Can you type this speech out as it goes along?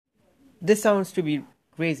This sounds to be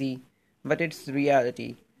crazy, but it's the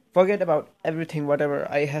reality. Forget about everything whatever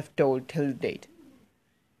I have told till date.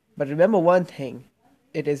 But remember one thing,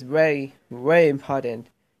 it is very, very important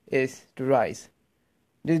is to rise.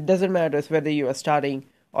 It doesn't matter whether you are starting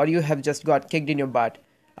or you have just got kicked in your butt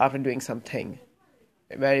after doing something.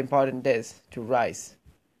 Very important is to rise.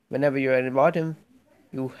 Whenever you are in the bottom,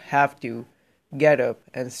 you have to get up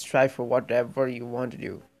and strive for whatever you want to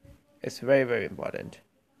do. It's very, very important.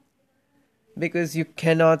 Because you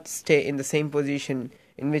cannot stay in the same position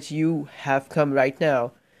in which you have come right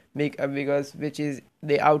now, because which is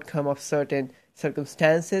the outcome of certain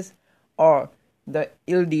circumstances or the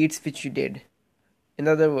ill deeds which you did. In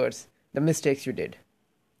other words, the mistakes you did.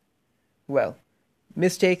 Well,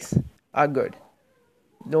 mistakes are good.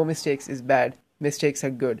 No mistakes is bad. Mistakes are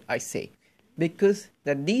good, I say. Because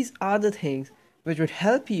that these are the things which would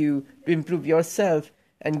help you to improve yourself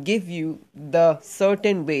and give you the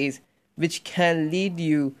certain ways which can lead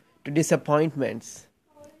you to disappointments.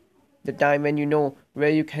 The time when you know where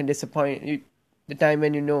you can the time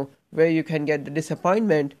when you know where you can get the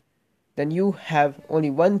disappointment, then you have only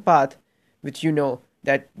one path which you know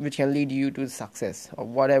that which can lead you to success or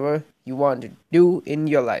whatever you want to do in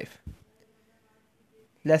your life.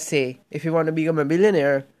 Let's say if you want to become a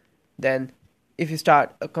millionaire, then if you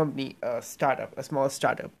start a company, a small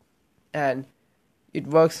startup, and it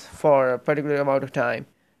works for a particular amount of time,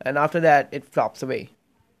 and after that it flops away.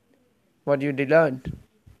 What you did learn?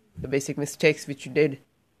 The basic mistakes which you did,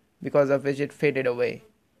 because of which it faded away.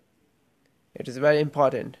 It is very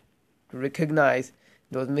important to recognize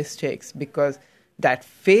those mistakes because that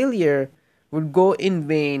failure would go in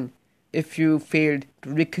vain if you failed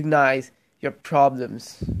to recognize your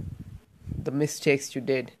problems, the mistakes you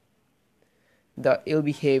did, the ill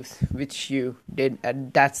behaves which you did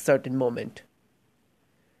at that certain moment.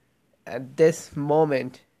 And this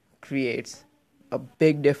moment creates a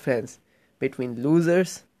big difference between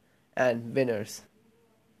losers and winners.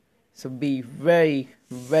 So be very,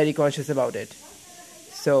 very conscious about it.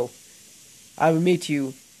 So I will meet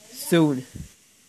you soon